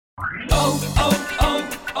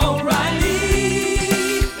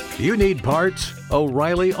You need parts?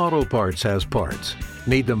 O'Reilly Auto Parts has parts.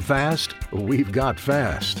 Need them fast? We've got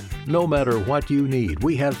fast. No matter what you need,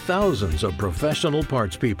 we have thousands of professional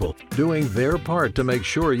parts people doing their part to make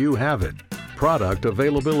sure you have it. Product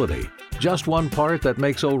availability. Just one part that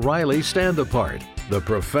makes O'Reilly stand apart. The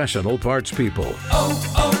professional parts people.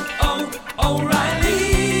 O'Reilly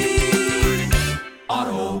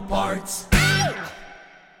Auto Parts.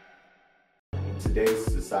 Today's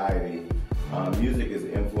society, music is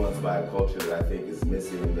influenced by a culture that I think is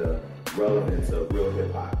missing the relevance of real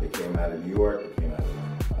hip-hop. It came out of New York, it came out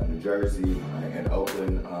of New Jersey, and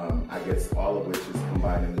Oakland, I guess all of which is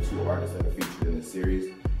combining the two artists that are featured in the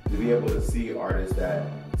series. To be able to see artists that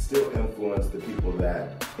still influence the people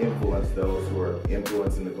that influence those who are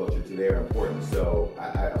influencing the culture today are important. So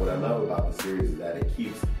what I love about the series is that it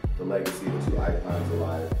keeps the legacy of two icons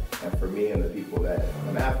alive. And for me and the people that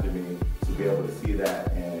come after me, to be able to see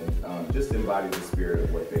that and just embody the spirit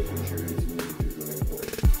of what they contribute to music is really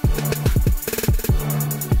important.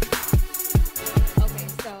 Okay,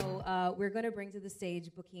 so we're going to bring to the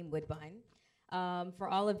stage Bookeem Woodbine. For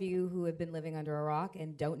all of you who have been living under a rock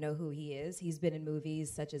and don't know who he is, he's been in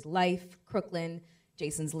movies such as Life, Crooklyn,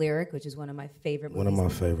 Jason's Lyric, which is one of my favorite movies. One of my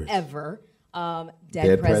favorites. Ever.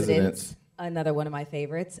 Dead Presidents, another one of my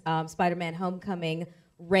favorites. Spider-Man Homecoming,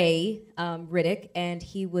 Ray Riddick, and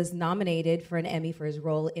he was nominated for an Emmy for his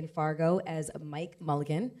role in Fargo as Mike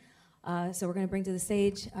Mulligan. So we're going to bring to the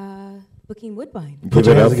stage Bookeem Woodbine. Give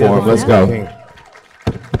it up for him. Let's go.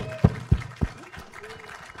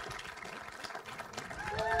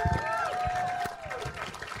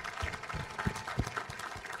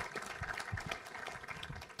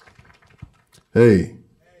 Hey.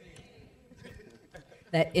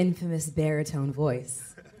 That infamous baritone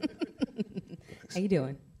voice. How you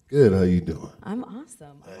doing? Good. How you doing? I'm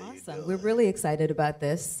awesome. We're really excited about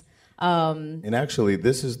this. And actually,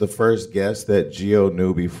 this is the first guest that Gio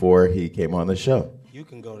knew before he came on the show. You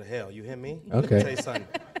can go to hell. You hear me? Okay. Let me tell you something.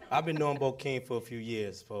 I've been knowing Bookeem for a few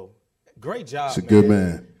years, folks. Great job, He's a good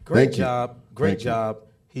man. Great job. Great job.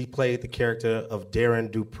 He played the character of Darren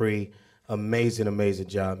Dupree. Amazing, amazing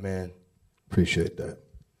job, man. Appreciate that.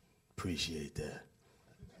 Appreciate that.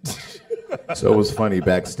 So it was funny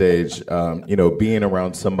backstage, being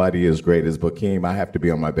around somebody as great as Bookeem, I have to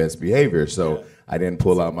be on my best behavior. So I didn't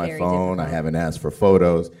pull out my phone. I haven't asked for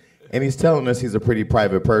photos. And he's telling us he's a pretty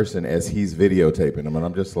private person as he's videotaping him. And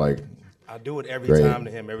I'm just like, I do it every time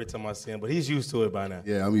to him, every time I see him. But he's used to it by now.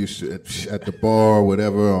 Yeah, I'm used to it. At the bar,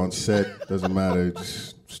 whatever, on set, doesn't matter.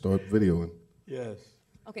 Just start videoing. Yes.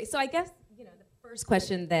 Okay, so I guess, the first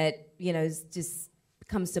question that, is just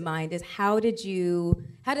comes to mind is how did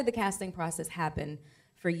the casting process happen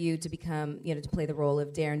for you to become, to play the role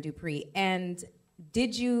of Darren Dupree? And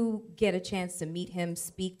did you get a chance to meet him,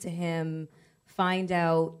 speak to him, find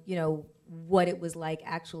out, what it was like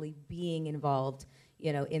actually being involved,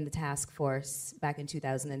 in the task force back in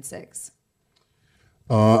 2006?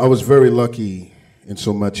 I was very lucky in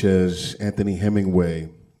so much as Anthony Hemingway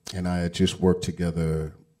and I had just worked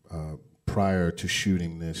together prior to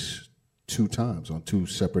shooting this 2 times on 2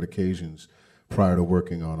 separate occasions prior to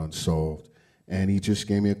working on Unsolved. And he just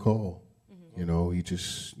gave me a call. Mm-hmm. He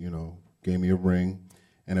just, gave me a ring.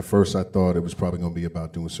 And at first I thought it was probably going to be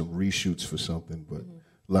about doing some reshoots for something, but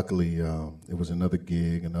luckily it was another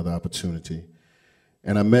gig, another opportunity.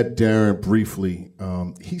 And I met Darren briefly.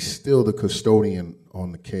 He's still the custodian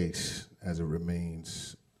on the case as it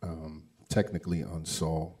remains technically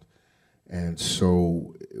unsolved. And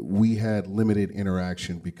so we had limited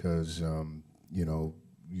interaction because,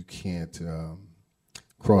 you can't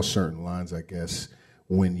cross certain lines, I guess,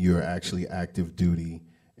 when you're actually active duty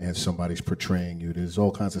and somebody's portraying you. There's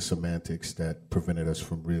all kinds of semantics that prevented us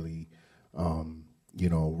from really,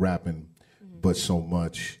 rapping, but so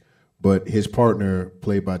much. But his partner,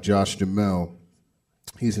 played by Josh Duhamel,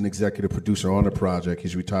 he's an executive producer on the project.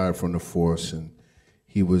 He's retired from the force, and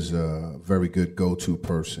he was a very good go-to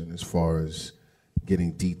person as far as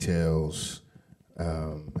getting details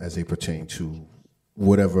as they pertain to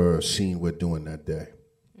whatever scene we're doing that day.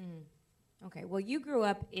 Okay, well, you grew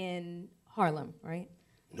up in Harlem, right?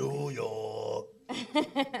 New York.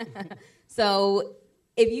 So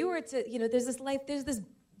if you were to, there's this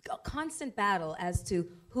constant battle as to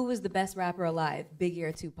who was the best rapper alive, Biggie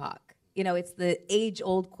or Tupac. It's the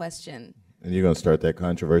age-old question. and you're going to start that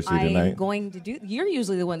controversy tonight? I'm going to do. You're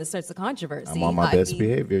usually the one that starts the controversy. I'm on my best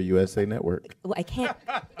behavior, USA Network. Well, I can't,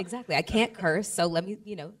 exactly. I can't curse, so let me,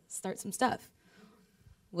 start some stuff.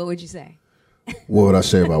 What would you say? What would I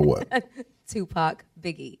say about what? Tupac,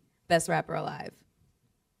 Biggie, best rapper alive.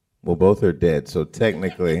 Well, both are dead, so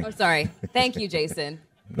technically. Oh, sorry. Thank you, Jason.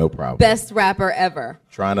 No problem. Best rapper ever.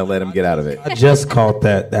 Trying to let him get out of it. I just caught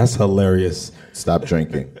that. That's hilarious. Stop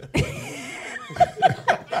drinking.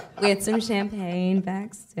 We had some champagne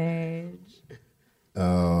backstage.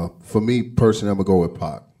 For me personally, I'm gonna go with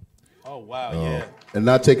Pac. Oh wow, yeah. And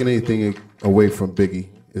not taking anything away from Biggie.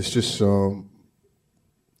 It's just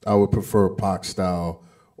I would prefer Pac style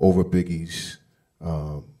over Biggie's.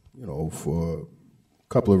 For a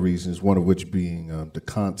couple of reasons. One of which being the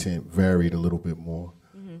content varied a little bit more.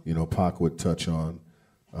 Mm-hmm. Pac would touch on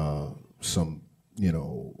some,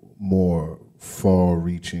 more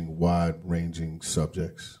far-reaching, wide-ranging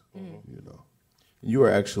subjects. Mm-hmm. You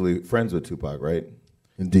were actually friends with Tupac, right?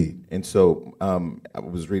 Indeed. And so I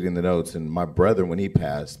was reading the notes, and my brother, when he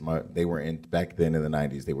passed, they were back then in the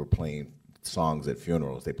 90s, they were playing songs at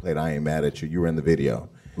funerals. They played I Ain't Mad at You. You were in the video.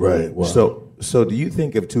 Right. Wow. So do you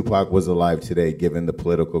think if Tupac was alive today, given the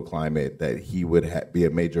political climate, that he would be a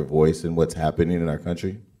major voice in what's happening in our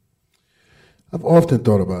country? I've often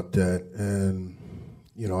thought about that, and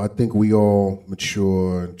I think we all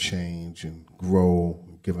mature and change and grow,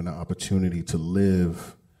 given the opportunity to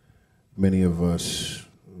live. Many of us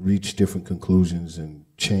reach different conclusions and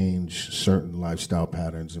change certain lifestyle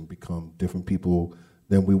patterns and become different people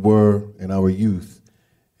than we were in our youth.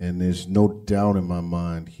 And there's no doubt in my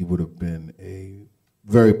mind he would have been a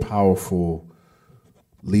very powerful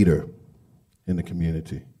leader in the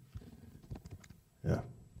community. Yeah.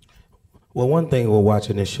 Well, one thing we're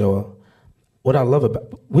watching this show, what I love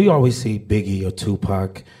about, we always see Biggie or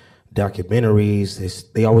Tupac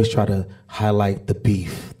documentaries. They always try to highlight the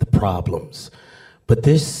beef, the problems. But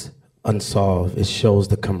this Unsolved, it shows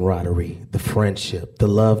the camaraderie, the friendship, the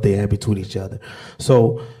love they had between each other.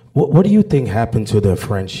 So what do you think happened to their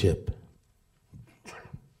friendship?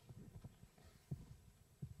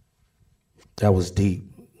 That was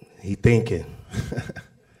deep. He thinking.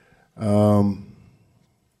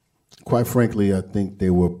 Quite frankly, I think they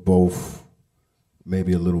were both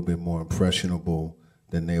maybe a little bit more impressionable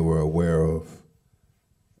than they were aware of.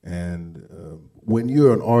 And when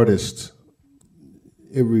you're an artist,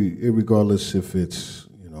 irregardless if it's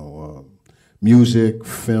music,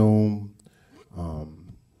 film,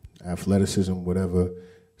 athleticism, whatever,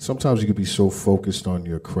 sometimes you can be so focused on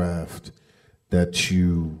your craft that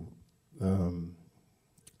you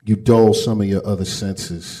dull some of your other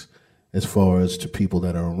senses as far as to people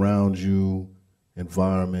that are around you,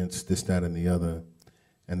 environments, this, that, and the other.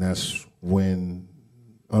 And that's when,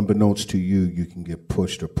 unbeknownst to you, you can get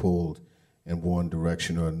pushed or pulled in one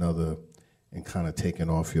direction or another and kind of taken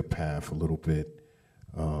off your path a little bit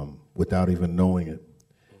without even knowing it.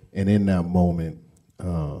 And in that moment,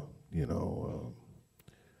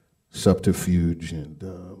 subterfuge and,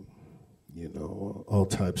 all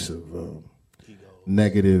types of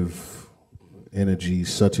negative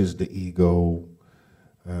energies, such as the ego,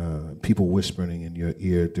 people whispering in your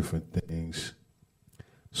ear different things.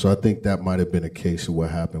 So I think that might have been a case of what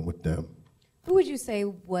happened with them. Who would you say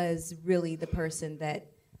was really the person that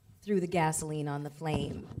threw the gasoline on the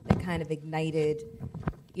flame, that kind of ignited,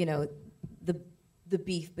 the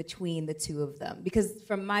beef between the two of them? Because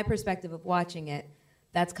from my perspective of watching it,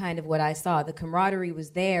 that's kind of what I saw. The camaraderie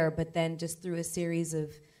was there, but then just through a series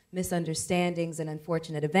of misunderstandings and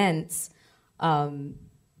unfortunate events, Tupac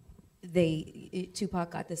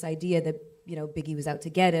got this idea that, Biggie was out to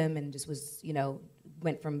get him and just was,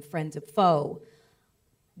 went from friend to foe.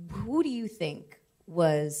 Who do you think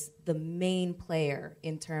was the main player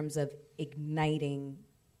in terms of igniting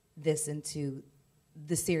this into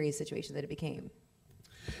the serious situation that it became?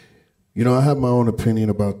 I have my own opinion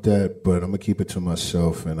about that, but I'm going to keep it to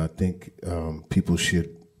myself, and I think people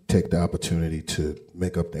should take the opportunity to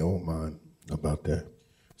make up their own mind about that.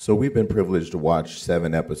 So we've been privileged to watch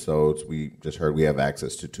 7 episodes. We just heard we have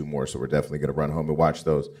access to 2 more, so we're definitely going to run home and watch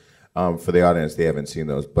those. For the audience, they haven't seen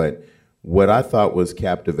those. But what I thought was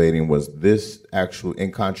captivating was this actual,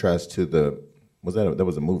 in contrast to that was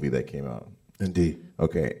a movie that came out? Indeed.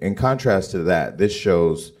 Okay. In contrast to that, this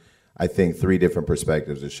shows, I think, 3 different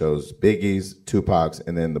perspectives. It shows Biggie's, Tupac's,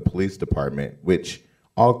 and then the police department, which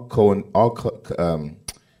all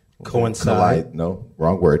coincide. No,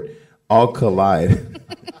 wrong word. All collide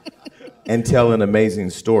and tell an amazing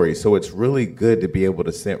story. So it's really good to be able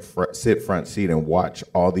to sit front seat and watch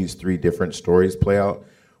all these 3 different stories play out.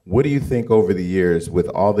 What do you think over the years, with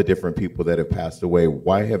all the different people that have passed away,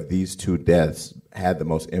 why have these 2 deaths had the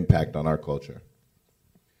most impact on our culture?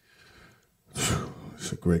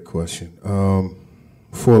 It's a great question.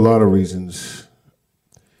 For a lot of reasons.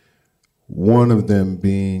 One of them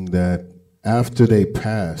being that after they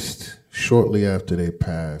passed, shortly after they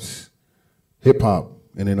passed, hip-hop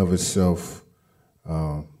in and of itself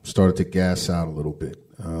started to gas out a little bit.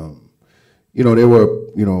 There were,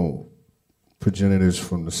 progenitors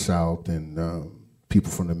from the South and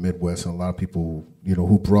people from the Midwest, and a lot of people,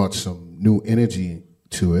 who brought some new energy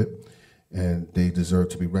to it, and they deserve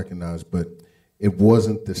to be recognized. But it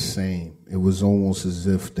wasn't the same. It was almost as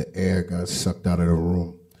if the air got sucked out of the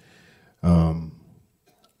room.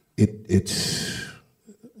 It's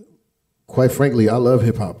quite frankly, I love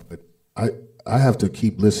hip hop, but I have to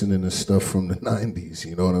keep listening to stuff from the 90s.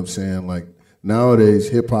 You know what I'm saying? Like nowadays,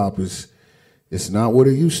 hip hop it's not what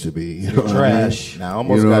it used to be. You know Trash. What I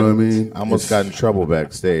mean? I almost got in trouble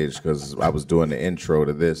backstage because I was doing the intro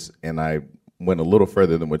to this, and I went a little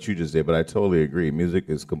further than what you just did, but I totally agree. Music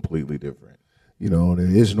is completely different. There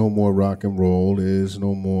is no more rock and roll. There is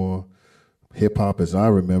no more hip hop as I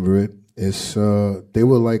remember it. It's they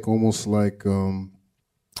were like almost like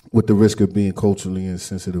with the risk of being culturally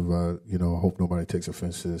insensitive. I hope nobody takes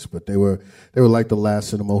offense to this, but they were like the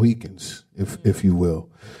last of the Mohicans, if you will.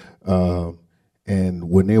 And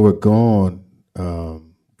when they were gone,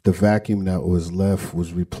 the vacuum that was left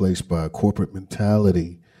was replaced by a corporate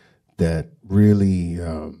mentality that really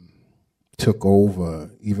took over,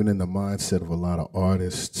 even in the mindset of a lot of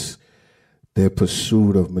artists. Their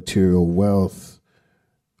pursuit of material wealth,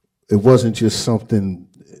 it wasn't just something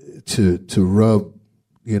to rub,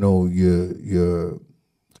 your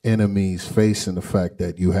enemy's face in the fact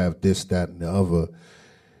that you have this, that, and the other.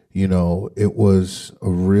 It was a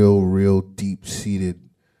real deep-seated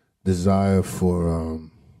desire for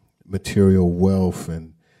material wealth,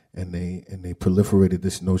 and they proliferated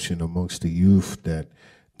this notion amongst the youth that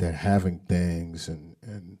having things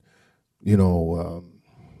and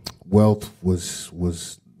wealth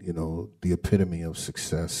was the epitome of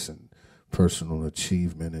success and personal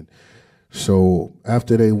achievement. And so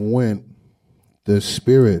after they went, the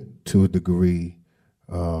spirit, to a degree,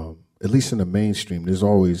 at least in the mainstream, there's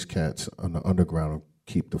always cats on the underground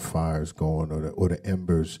to keep the fires going or the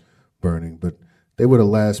embers burning. But they were the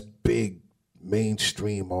last big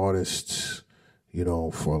mainstream artists,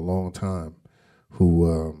 for a long time,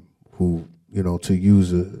 who to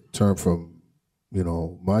use a term from,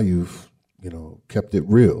 my youth, kept it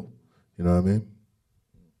real. You know what I mean?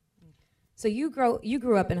 So you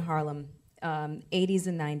grew up in Harlem, 80s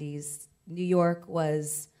and 90s. New York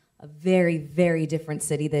was a very, very different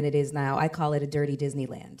city than it is now. I call it a dirty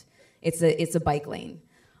Disneyland. It's a bike lane.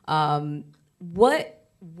 What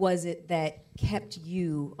was it that kept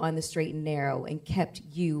you on the straight and narrow and kept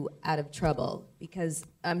you out of trouble? Because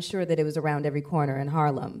I'm sure that it was around every corner in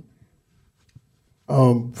Harlem.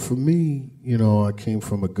 For me, I came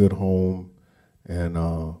from a good home, and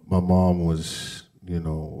my mom was,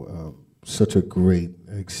 such a great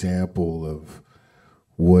example of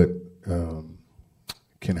what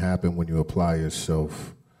can happen when you apply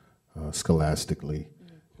yourself scholastically,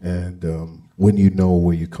 and when you know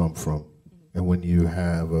where you come from, and when you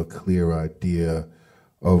have a clear idea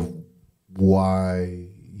of why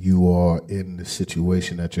you are in the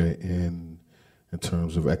situation that you're in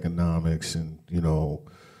terms of economics and the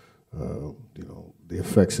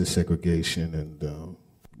effects of segregation and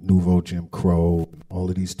nouveau Jim Crow, all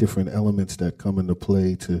of these different elements that come into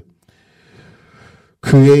play to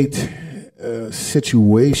create a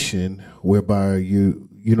situation whereby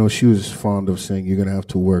she was fond of saying you're going to have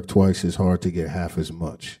to work twice as hard to get half as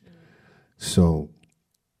much. So,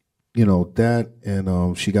 that,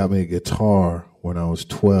 and she got me a guitar when I was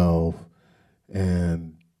 12,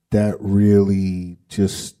 and that really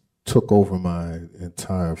just took over my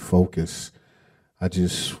entire focus. I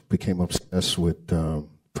just became obsessed with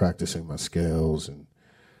practicing my scales and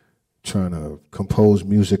trying to compose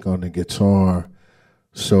music on the guitar.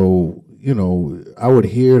 So, I would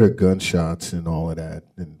hear the gunshots and all of that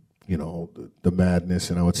and, the madness,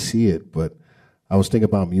 and I would see it, but I was thinking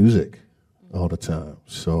about music all the time.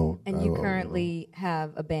 So, and you currently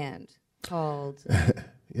have a band called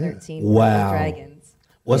 13 Wow. Purple Dragons.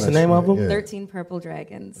 What's the name of them? Yeah. 13 Purple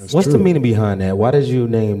Dragons. What's true. the meaning behind that? Why did you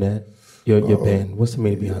name that your band? What's the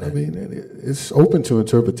meaning behind that? I mean, it's open to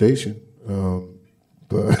interpretation,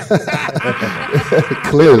 but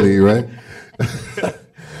clearly, right?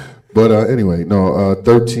 But anyway, no,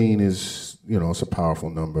 13 is, it's a powerful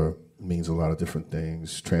number. It means a lot of different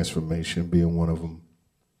things, transformation being one of them.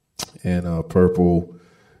 And purple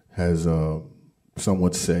has, some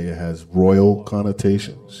would say it has royal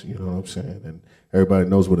connotations, you know what I'm saying? And everybody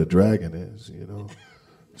knows what a dragon is, I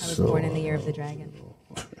was born in the year of the dragon.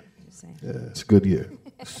 Just saying. Yeah, it's a good year.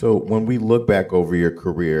 So when we look back over your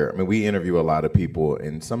career, I mean, we interview a lot of people,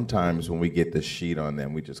 and sometimes when we get the sheet on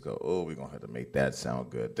them, we just go, oh, we're going to have to make that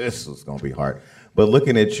sound good. This is going to be hard. But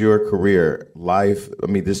looking at your career, Life, I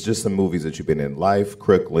mean, there's just some movies that you've been in. Life,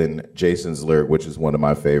 Crooklyn, Jason's Lyric, which is one of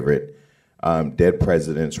my favorite, Dead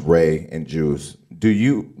Presidents, Ray, and Juice.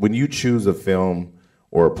 When you choose a film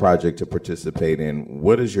or a project to participate in,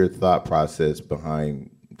 what is your thought process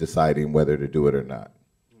behind deciding whether to do it or not?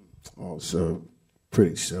 Oh, so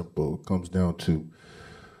pretty simple. It comes down to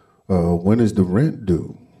when is the rent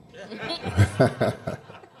due?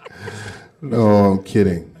 No, I'm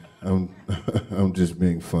kidding. I'm just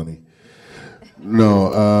being funny.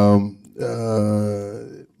 No,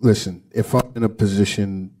 listen, if I'm in a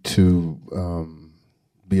position to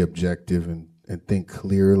be objective and think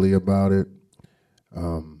clearly about it,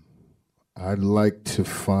 I'd like to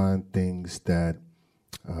find things that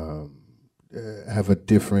have a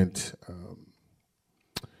different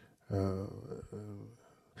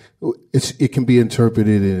it can be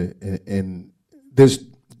interpreted in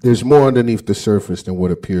there's more underneath the surface than what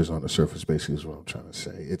appears on the surface, basically is what I'm trying to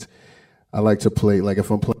say. I like to play, like if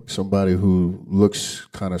I'm playing somebody who looks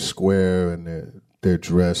kind of square and they're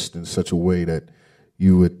dressed in such a way that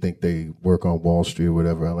you would think they work on Wall Street or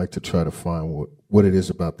whatever, I like to try to find what it is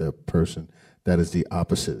about that person that is the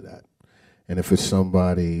opposite of that. And if it's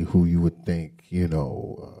somebody who you would think,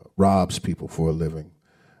 robs people for a living,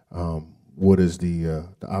 what is the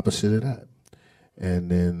opposite of that? And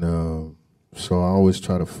then, so I always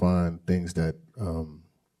try to find things that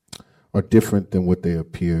are different than what they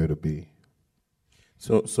appear to be.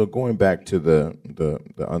 So going back to the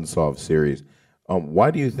Unsolved series,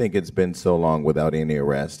 why do you think it's been so long without any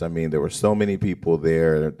arrest? I mean, there were so many people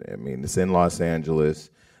there. I mean, it's in Los Angeles.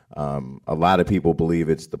 A lot of people believe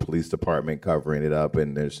it's the police department covering it up,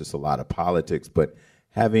 and there's just a lot of politics. But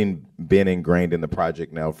having been ingrained in the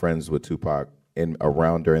project now, friends with Tupac and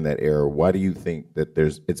around during that era, why do you think that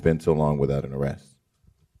it's been so long without an arrest?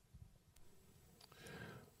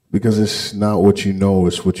 Because it's not what you know,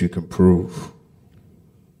 it's what you can prove.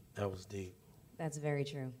 That was deep. That's very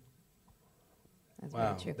true. That's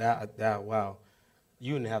wow. very true. That wow.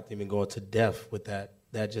 You didn't have to even go into depth with that.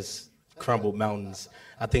 That just crumbled mountains.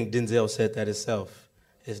 I think Denzel said that himself.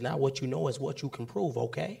 It's not what you know, it's what you can prove,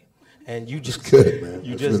 okay? And you just good, man.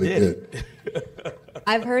 You That's just really did good.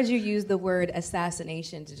 I've heard you use the word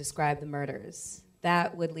assassination to describe the murders.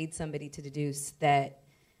 That would lead somebody to deduce that,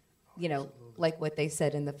 like what they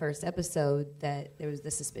said in the first episode, that there was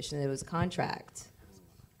the suspicion that it was a contract.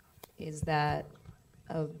 Is that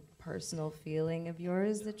a personal feeling of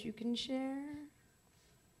yours that you can share?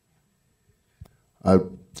 I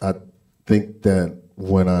think that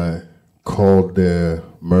when I called their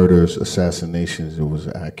murders assassinations, it was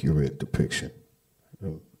an accurate depiction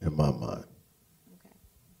in my mind. Okay.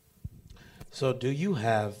 So do you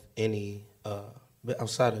have any,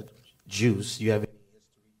 outside of Juice, you have any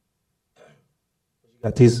history? You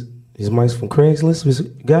got these mics from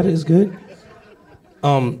Craigslist? Got it? It's good?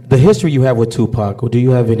 The history you have with Tupac, or do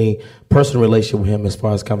you have any personal relationship with him as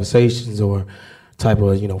far as conversations or type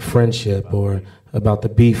of, friendship, or about the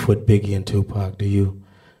beef with Biggie and Tupac?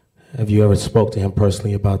 Have you ever spoke to him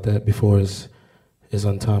personally about that before his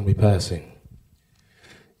untimely passing?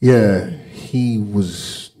 Yeah, he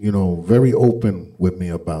was, very open with me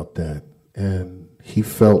about that. And he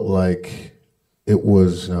felt like it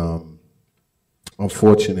was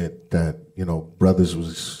unfortunate that, brothers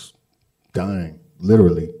was dying,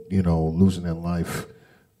 literally, losing their life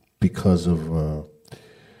because of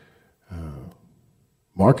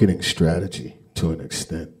marketing strategy to an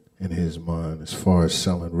extent in his mind, as far as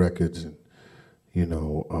selling records and,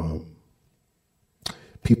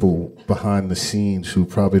 people behind the scenes who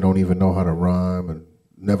probably don't even know how to rhyme and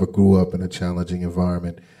never grew up in a challenging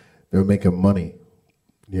environment. They're making money,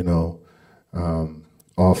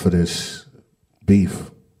 off of this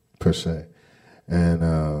beef, per se. And,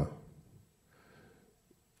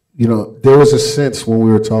 there was a sense when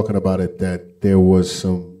we were talking about it that there was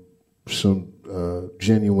some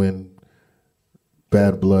genuine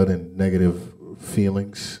bad blood and negative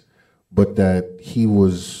feelings, but that he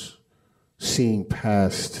was seeing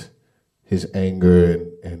past his anger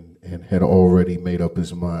and had already made up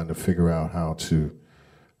his mind to figure out how to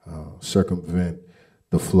circumvent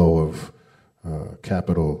the flow of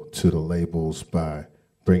capital to the labels by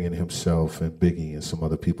bringing himself and Biggie and some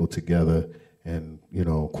other people together and,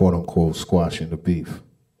 quote unquote, squashing the beef.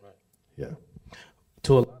 Right. Yeah.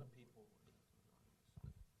 To a lot of people.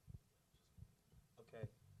 Okay.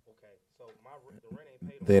 So the rent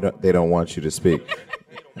ain't paid. They don't want you to speak.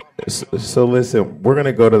 So listen, we're going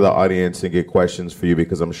to go to the audience and get questions for you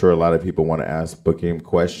because I'm sure a lot of people want to ask Bookeem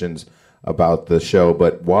questions about the show.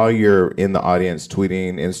 But while you're in the audience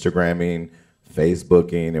tweeting, Instagramming,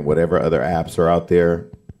 Facebooking, and whatever other apps are out there,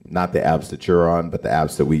 not the apps that you're on, but the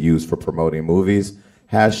apps that we use for promoting movies,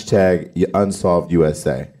 hashtag Unsolved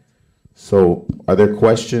USA. So are there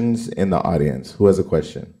questions in the audience? Who has a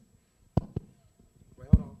question?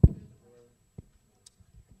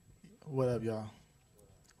 What up, y'all?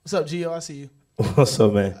 What's up, Gio? I see you. What's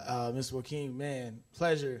up, man? Mr. Bookeem, man,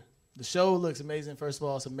 pleasure. The show looks amazing. First of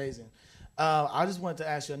all, it's amazing. I just wanted to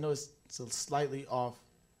ask you, I know it's a slightly off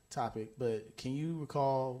topic, but can you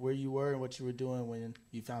recall where you were and what you were doing when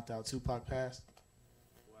you found out Tupac passed?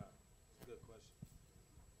 Wow, good question.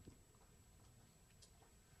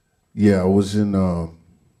 Yeah, I was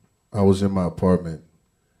in my apartment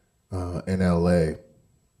in LA,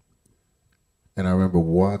 and I remember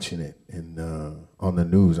watching it on the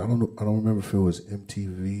news. I don't remember if it was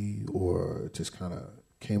MTV or it just kind of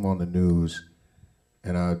came on the news,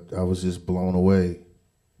 and I was just blown away.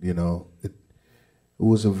 You know, it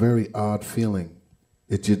was a very odd feeling.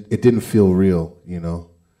 It didn't feel real, you know.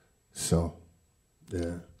 So,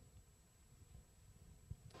 yeah.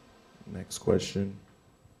 Next question.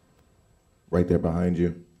 Right there behind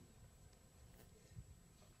you.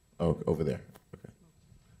 Oh, over there. Okay.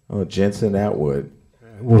 Oh, Jensen Atwood.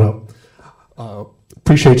 What up?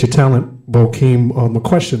 Appreciate your talent, Bookeem. My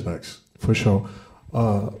question, Thanks. For sure.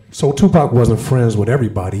 So Tupac wasn't friends with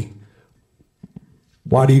everybody.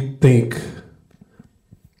 Why do you think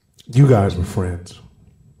you guys were friends?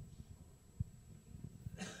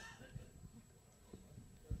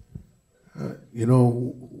 You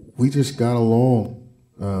know, we just got along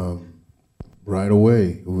right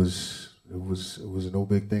away. It was no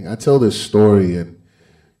big thing. I tell this story, and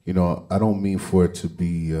you know, I don't mean for it to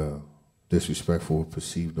be disrespectful or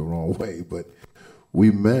perceived the wrong way, but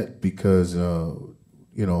we met because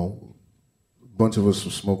you know, a bunch of us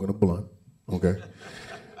were smoking a blunt. Okay.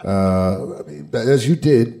 I mean, as you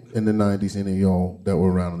did in the 90s, any of y'all that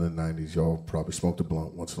were around in the 90s, y'all probably smoked a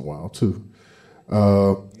blunt once in a while, too.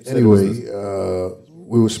 Anyway,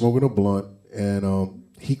 we were smoking a blunt, and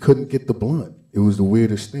he couldn't get the blunt. It was the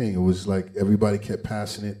weirdest thing. It was like everybody kept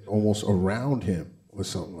passing it almost around him or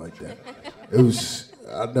something like that.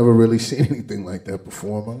 I'd never really seen anything like that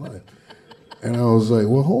before in my life. And I was like,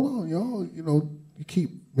 well, hold on, y'all, you know, you keep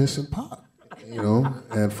missing pot. You know,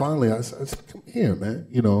 and finally I said, come here, man,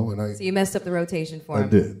 you know, and So you messed up the rotation for him. I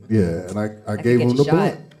did, yeah, and I gave him the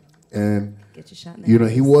blunt. And, get your shot in the you know,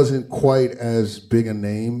 face. he wasn't quite as big a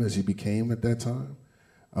name as he became at that time.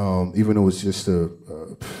 Even though it was just a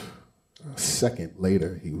second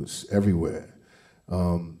later, he was everywhere.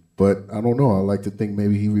 But I don't know, I like to think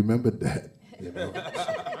maybe he remembered that, you know.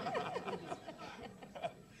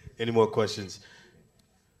 Any more questions?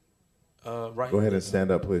 Right. Go ahead and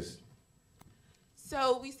stand up, please.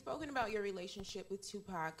 So we've spoken about your relationship with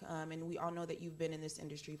Tupac, and we all know that you've been in this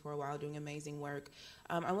industry for a while doing amazing work.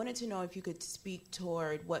 I wanted to know if you could speak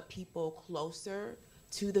toward what people closer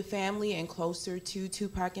to the family and closer to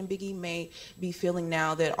Tupac and Biggie may be feeling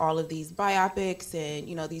now that all of these biopics and,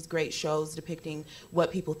 you know, these great shows depicting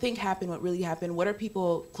what people think happened, what really happened. What are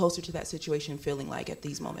people closer to that situation feeling like at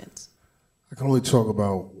these moments? I can only talk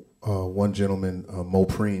about one gentleman, Mo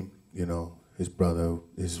Preem, you know. His brother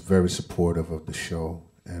is very supportive of the show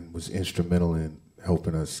and was instrumental in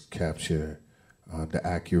helping us capture the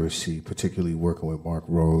accuracy, particularly working with Mark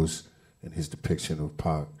Rose and his depiction of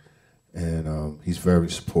Pac. And he's very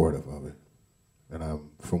supportive of it.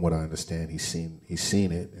 And from what I understand, he's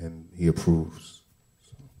seen it and he approves.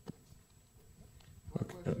 So.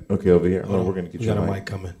 Okay, over here. Oh, we're going to get you a mic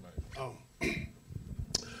coming. Oh.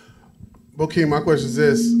 Bookeem, my question is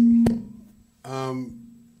this.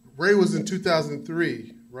 Ray was in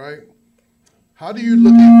 2003, right? How do you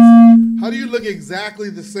look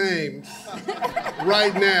exactly the same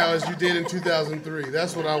right now as you did in 2003?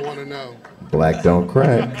 That's what I want to know. Black don't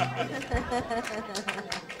crack.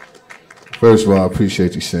 First of all, I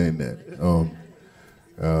appreciate you saying that.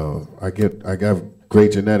 I got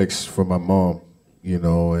great genetics from my mom, you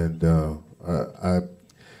know, and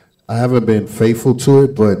I haven't been faithful to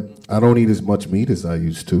it, but I don't eat as much meat as I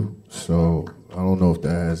used to, so I don't know if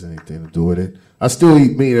that has anything to do with it. I still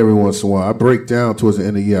eat meat every once in a while. I break down towards the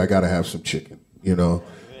end of the year. I got to have some chicken, you know,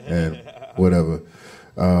 and whatever.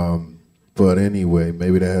 But anyway,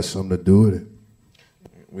 maybe that has something to do with it.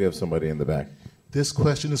 We have somebody in the back. This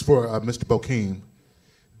question is for Mr. Bookeem.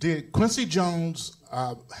 Did Quincy Jones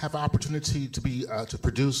have an opportunity to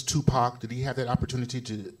produce Tupac? Did he have that opportunity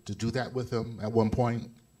to do that with him at one point?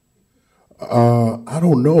 I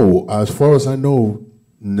don't know. As far as I know,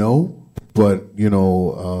 No, but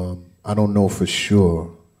I don't know for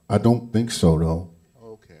sure. I don't think so, though.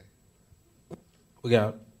 Okay. We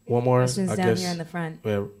got one more. Questions down here in the front.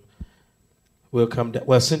 We'll come down.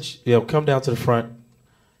 Well, come down to the front.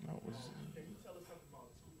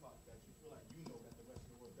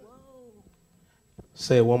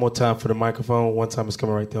 Say it one more time for the microphone. One time it's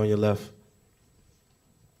coming right there on your left.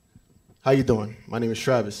 How you doing? My name is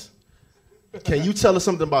Travis. Can you tell us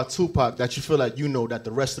something about Tupac that you feel like you know that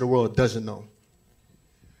the rest of the world doesn't know?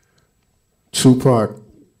 Tupac,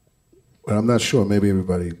 and I'm not sure, maybe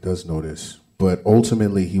everybody does know this, but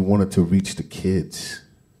ultimately he wanted to reach the kids.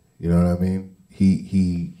 You know what I mean?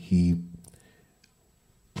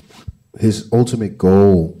 His ultimate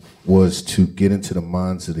goal was to get into the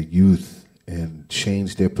minds of the youth and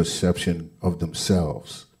change their perception of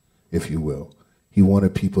themselves, if you will. He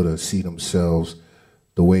wanted people to see themselves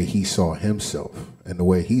the way he saw himself. And the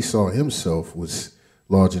way he saw himself was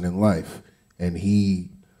larger than life. And he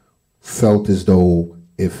felt as though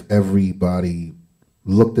if everybody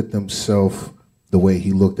looked at themselves the way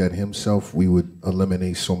he looked at himself, we would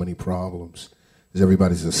eliminate so many problems. Because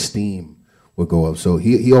everybody's esteem would go up. So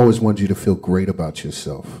he always wanted you to feel great about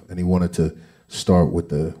yourself. And he wanted to start with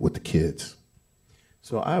the kids.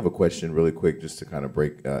 So I have a question really quick just to kind of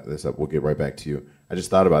break this up. We'll get right back to you. I just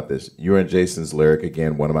thought about this. You were in Jason's Lyric,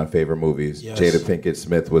 again, one of my favorite movies. Yes. Jada Pinkett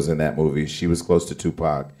Smith was in that movie. She was close to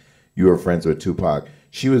Tupac. You were friends with Tupac.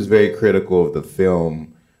 She was very critical of the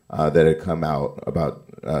film that had come out about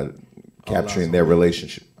capturing their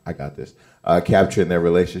relationship. I got this. Capturing their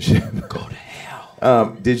relationship. Go to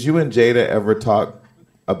hell. Did you and Jada ever talk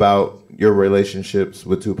about your relationships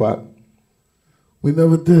with Tupac? We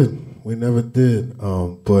never did.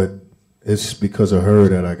 But it's because of her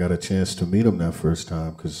that I got a chance to meet him that first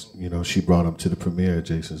time, because she brought him to the premiere of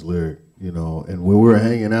Jason's Lyric. And when we were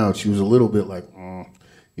hanging out, she was a little bit like,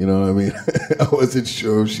 you know what I mean? I wasn't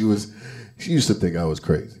sure if she used to think I was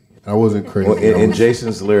crazy. I wasn't crazy. Well, in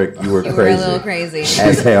Jason's Lyric, you were crazy. You were a little crazy.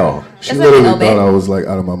 As hell. She literally thought I was like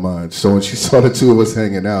out of my mind. So when she saw the two of us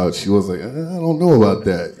hanging out, she was like, I don't know about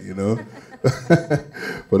that,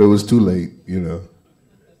 But it was too late,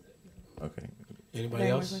 Okay. Anybody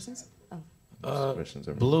else? Questions? Questions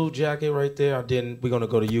over Blue jacket right there. We're going to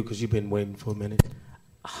go to you because you've been waiting for a minute.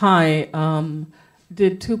 Hi.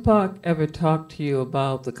 Did Tupac ever talk to you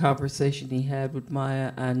about the conversation he had with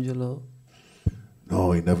Maya Angelou?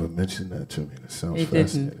 No, he never mentioned that to me. That sounds He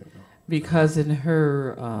fascinating. didn't, because in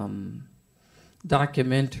her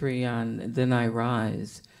documentary on Then I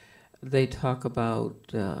Rise, they talk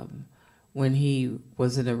about when he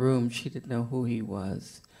was in a room, she didn't know who he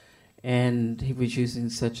was, and he was using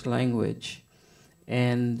such language,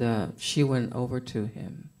 and she went over to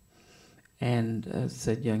him and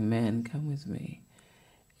said, "Young man, come with me."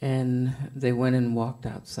 And they went and walked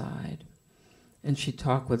outside. And she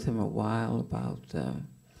talked with him a while about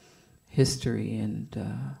history and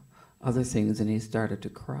other things, and he started to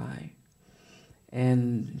cry.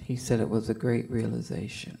 And he said it was a great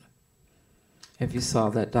realization. If you saw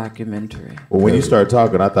that documentary. Well, when you started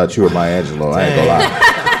talking, I thought you were Maya Angelou. I ain't gonna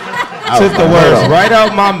lie. Took the words right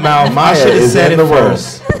out my mouth. Maya I should have is said in it the room.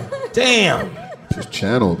 first. Damn. Just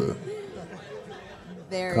channeled her.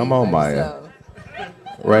 Very Come on, much Maya. so.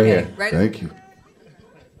 Right Okay, here. right. Thank you.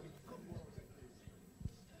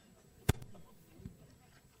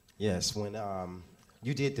 Yes, when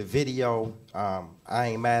you did the video, I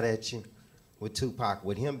Ain't Mad at You, with Tupac,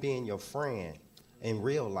 with him being your friend in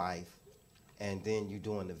real life, and then you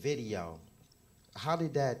doing the video, how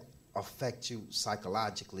did that affect you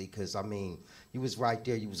psychologically? Because, I mean, you was right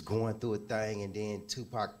there, you was going through a thing, and then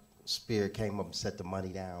Tupac's spirit came up and set the money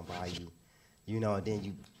down by you, and then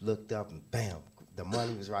you looked up and bam, the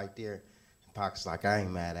money was right there. Pac's like, I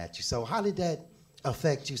ain't mad at you. So how did that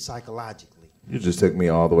affect you psychologically? You just took me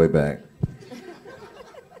all the way back.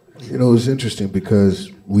 It was interesting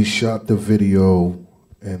because we shot the video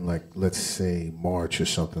in, like, let's say March or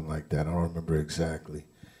something like that. I don't remember exactly.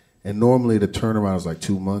 And normally the turnaround is like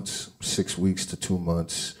 2 months, 6 weeks to 2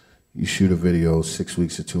 months. You shoot a video, 6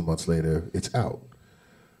 weeks to 2 months later, it's out.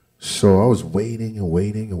 So I was waiting and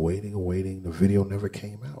waiting and waiting and waiting. The video never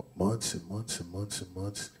came out. Months and months and months and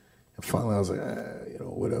months. And finally I was like,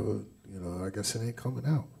 whatever. I guess it ain't coming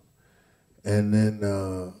out. And then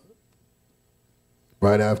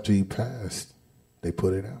right after he passed, they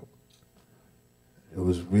put it out. It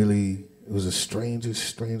was the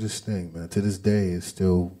strangest thing, man. To this day, it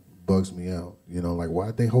still bugs me out. Like,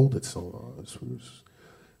 why'd they hold it so long?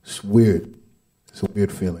 It's weird. It's a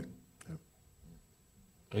weird feeling. Yeah.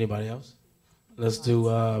 Anybody else? Let's do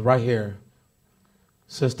right here.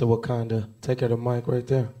 Sister Wakanda, take her the mic right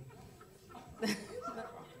there.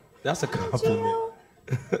 That's a compliment.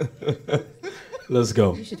 Let's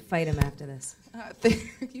go. You should fight him after this.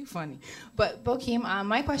 You funny. But Bookeem,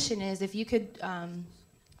 my question is, if you could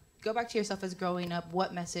go back to yourself as growing up,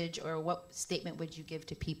 what message or what statement would you give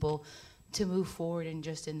to people to move forward and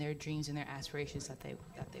just in their dreams and their aspirations that they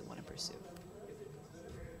want to pursue?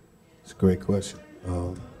 It's a great question.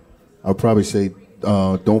 I'll probably say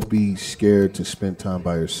don't be scared to spend time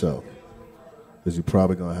by yourself, because you're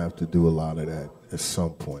probably going to have to do a lot of that at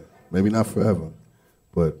some point. Maybe not forever,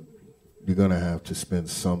 but you're going to have to spend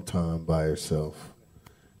some time by yourself.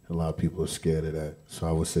 A lot of people are scared of that. So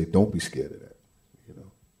I would say don't be scared of that. You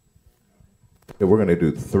know. Okay, we're going to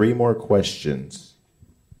do 3 more questions.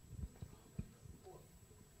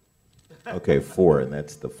 Okay, 4, and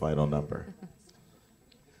that's the final number.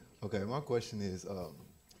 Okay, my question is,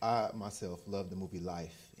 I myself love the movie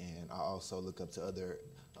Life, and I also look up to other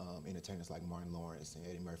entertainers like Martin Lawrence and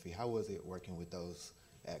Eddie Murphy. How was it working with those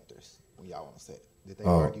actors when y'all on set? Did they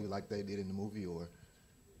argue like they did in the movie, or?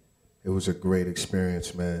 It was a great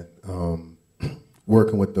experience, man.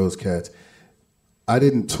 Working with those cats. I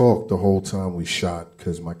didn't talk the whole time we shot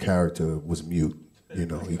because my character was mute. You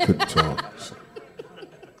know, he couldn't talk. So.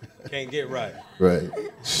 Can't get right. Right.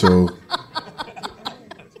 So,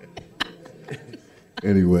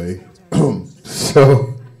 anyway,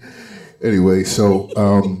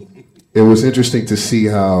 it was interesting to see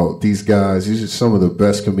how these guys, these are some of the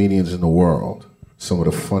best comedians in the world, some of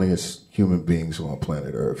the funniest human beings on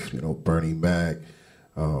planet Earth. You know, Bernie Mac,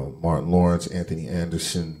 Martin Lawrence, Anthony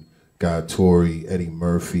Anderson, Guy Torrey, Eddie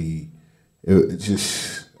Murphy. It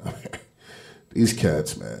just, these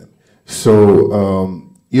cats, man. So,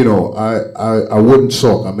 you know, I wouldn't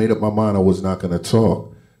talk. I made up my mind I was not going to talk.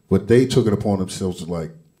 But they took it upon themselves to,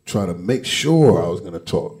 like, try to make sure I was going to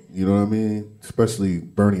talk. You know what I mean? Especially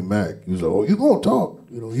Bernie Mac. He was like, oh, you going to talk.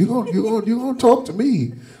 You know, you gonna talk to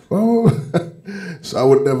me. Oh. So I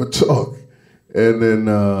would never talk. And then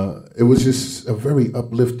it was just a very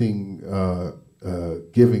uplifting,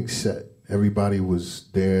 giving set. Everybody was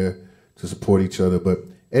there to support each other. But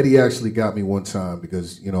Eddie actually got me one time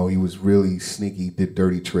because, you know, he was really sneaky, did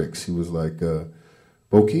dirty tricks. He was like,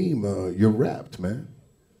 Bookeem, you're wrapped, man.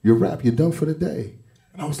 You're wrapped. You're done for the day.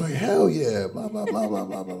 And I was like, hell yeah, blah, blah, blah, blah,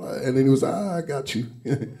 blah, blah, blah. And then he was like, I got you.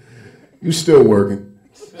 You're still working.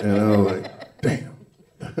 And I was like, damn.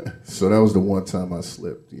 So that was the one time I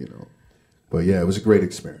slipped, you know. But yeah, it was a great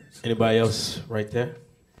experience. Anybody else right there?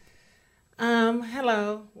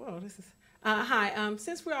 Hello. Whoa, this is... Hi.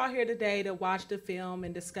 Since we're all here today to watch the film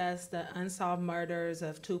and discuss the unsolved murders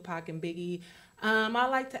of Tupac and Biggie, I'd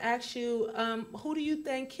like to ask you, who do you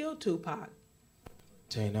think killed Tupac?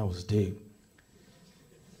 Dang, that was deep.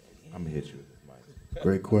 I'm going to hit you with this mic.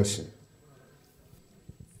 Great question.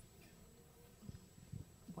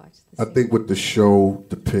 I think what the show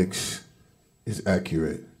depicts is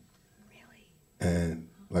accurate. Really? And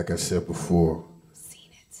like I said before,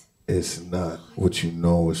 it's not what you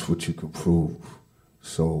know, it's what you can prove.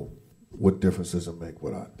 So what difference does it make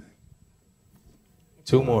what I think?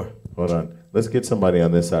 2 more. Hold on. Let's get somebody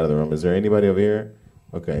on this side of the room. Is there anybody over here?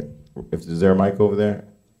 Okay. Is there a mic over there?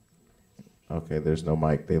 Okay, there's no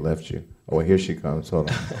mic. They left you. Oh, well, here she comes. Hold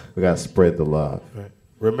on. We got to spread the love. Right.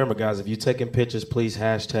 Remember, guys, if you're taking pictures, please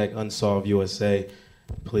hashtag Unsolved USA.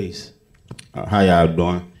 Please. How y'all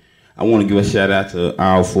doing? I want to give a shout out to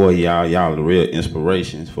all 4 of y'all. Y'all are the real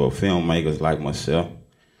inspirations for filmmakers like myself.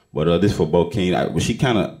 But this for Bookeem. She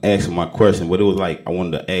kind of asked my question, but it was like I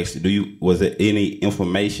wanted to ask, was there any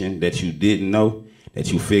information that you didn't know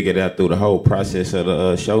that you figured out through the whole process of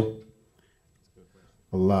the show?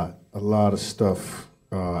 A lot of stuff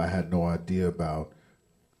I had no idea about.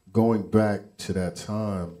 Going back to that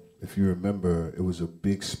time, if you remember, it was a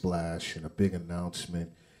big splash and a big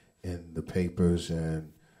announcement in the papers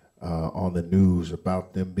and on the news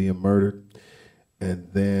about them being murdered. And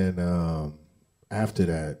then after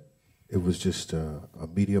that, it was just a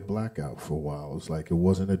media blackout for a while. It was like it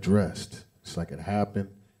wasn't addressed. It's like it happened.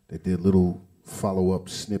 They did little follow-up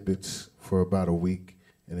snippets for about a week,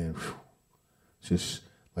 and then just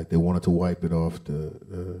like they wanted to wipe it off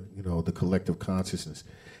the collective consciousness.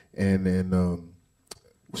 And then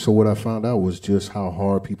so what I found out was just how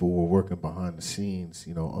hard people were working behind the scenes,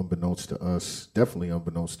 you know, unbeknownst to us, definitely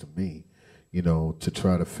unbeknownst to me, you know, to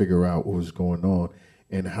try to figure out what was going on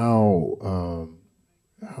and how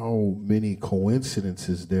many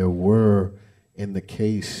coincidences there were in the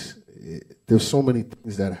case. There's so many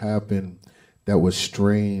things that happened that was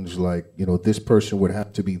strange, like, you know, this person would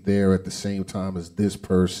have to be there at the same time as this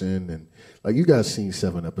person. And like, you guys seen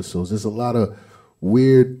 7 episodes. There's a lot of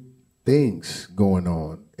weird things going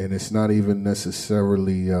on. And it's not even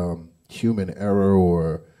necessarily human error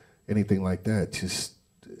or anything like that. Just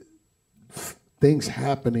things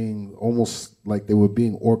happening almost like they were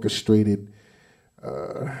being orchestrated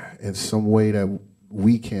in some way that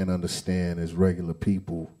we can't understand as regular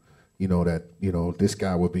people. You know, that, you know, this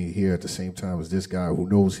guy would be here at the same time as this guy who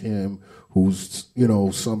knows him, who's, you know,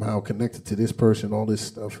 somehow connected to this person, all this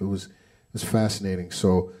stuff. It was fascinating.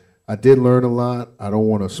 So I did learn a lot. I don't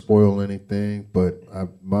want to spoil anything, but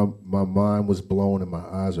my mind was blown and my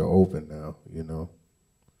eyes are open now, you know.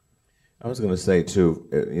 I was going to say, too,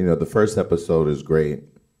 you know, the first episode is great,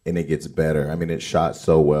 and it gets better. I mean, it's shot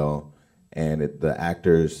so well, and the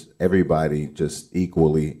actors, everybody just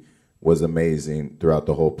equally was amazing throughout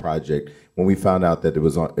the whole project. When we found out that it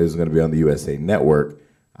was going to be on the USA Network,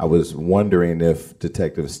 I was wondering if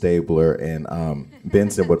Detective Stabler and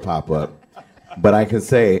Benson would pop up. But I can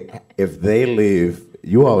say, if they leave,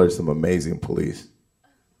 you all are some amazing police.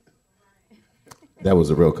 That was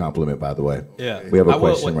a real compliment, by the way. Yeah. We have a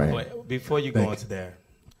question right here. Before you go into there,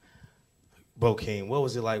 Bookeem, what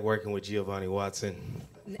was it like working with GioVanni Watson?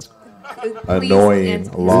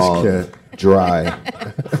 Annoying, long, dry,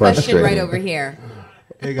 Question frustrating. right over here.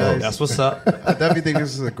 Hey guys, that's what's up. I definitely think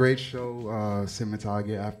this is a great show.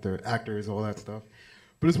 Cinematography, actors, all that stuff.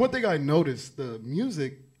 But it's one thing I noticed: the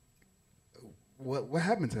music. What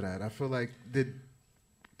happened to that? I feel like did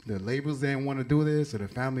the labels didn't want to do this, or the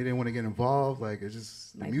family didn't want to get involved? Like it's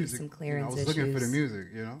just the Might be music. some clearance I was looking for the issues. music,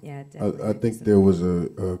 you know. Yeah, definitely. I think there was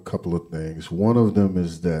a couple of things. One of them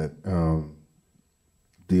is that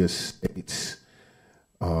the estates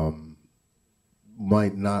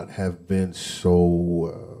might not have been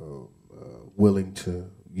so willing to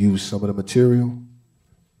use some of the material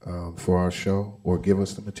for our show, or give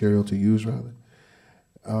us the material to use, rather.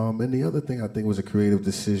 And the other thing I think was a creative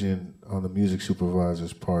decision on the music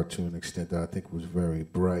supervisor's part, to an extent that I think was very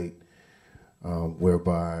bright,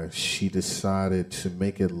 whereby she decided to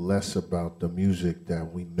make it less about the music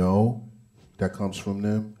that we know that comes from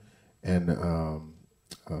them, and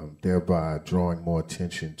thereby drawing more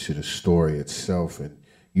attention to the story itself and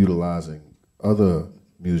utilizing other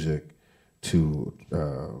music to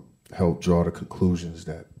help draw the conclusions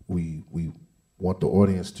that we want the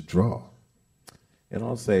audience to draw. And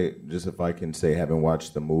I'll say, just if I can say, having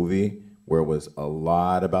watched the movie, where it was a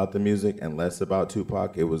lot about the music and less about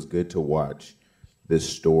Tupac, it was good to watch this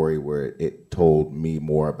story where it told me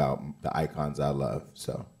more about the icons I love.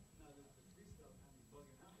 So,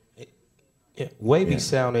 yeah, Wavy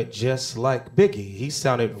sounded just like Biggie. He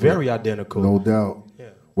sounded very identical. No doubt.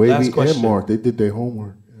 Yeah. Wavy and Mark, they did their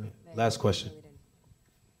homework. Yeah. Last question.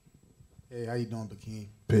 Hey, how you doing, Bookeem?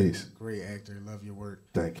 Peace. Great actor, love your work.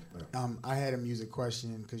 Thank you. I had a music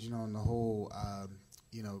question because, you know, in the whole,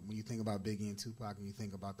 you know, when you think about Biggie and Tupac and you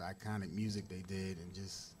think about the iconic music they did and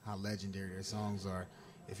just how legendary their songs are,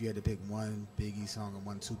 if you had to pick one Biggie song and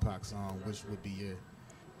one Tupac song, which would be your,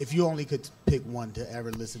 if you only could pick one to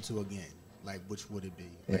ever listen to again, like, which would it be?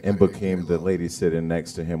 Like, and Bookeem, the lady sitting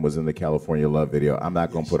next to him was in the California Love video. I'm not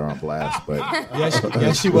going to put her on blast, but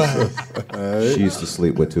yes, she was. She used to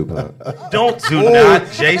sleep with Tupac. Do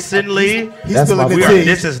not, Jason Lee. This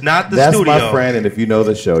is not the studio. That's my friend, and if you know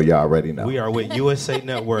the show, you already know. We are with USA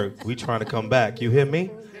Network. We trying to come back. You hear me?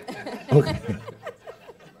 Okay.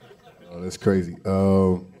 Oh, that's crazy.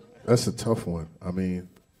 That's a tough one. I mean,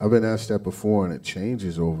 I've been asked that before, and it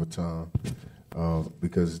changes over time.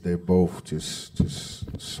 Because they're both just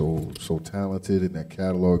so talented, and that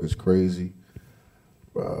catalog is crazy.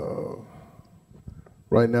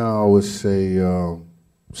 Right now, I would say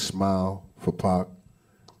Smile for Pac,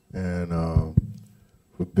 and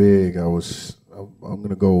for Big, I'm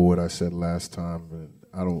gonna go with what I said last time. And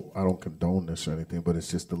I don't condone this or anything, but it's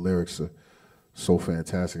just the lyrics are so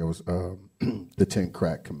fantastic. I was the 10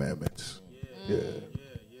 Crack Commandments. Yeah.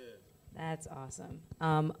 That's awesome.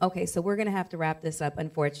 Okay, so we're going to have to wrap this up,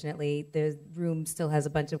 unfortunately. The room still has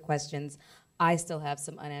a bunch of questions. I still have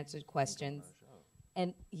some unanswered questions.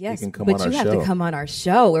 And yes, but you have to come on our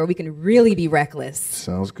show where we can really be reckless.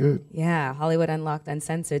 Sounds good. Yeah, Hollywood Unlocked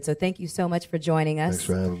Uncensored. So thank you so much for joining us. Thanks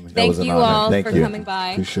for having me. Thank you all for coming by.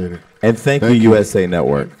 Appreciate it. And thank you, USA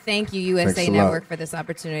Network. Thank you, USA Network, for this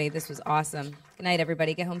opportunity. This was awesome. Good night,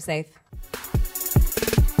 everybody. Get home safe.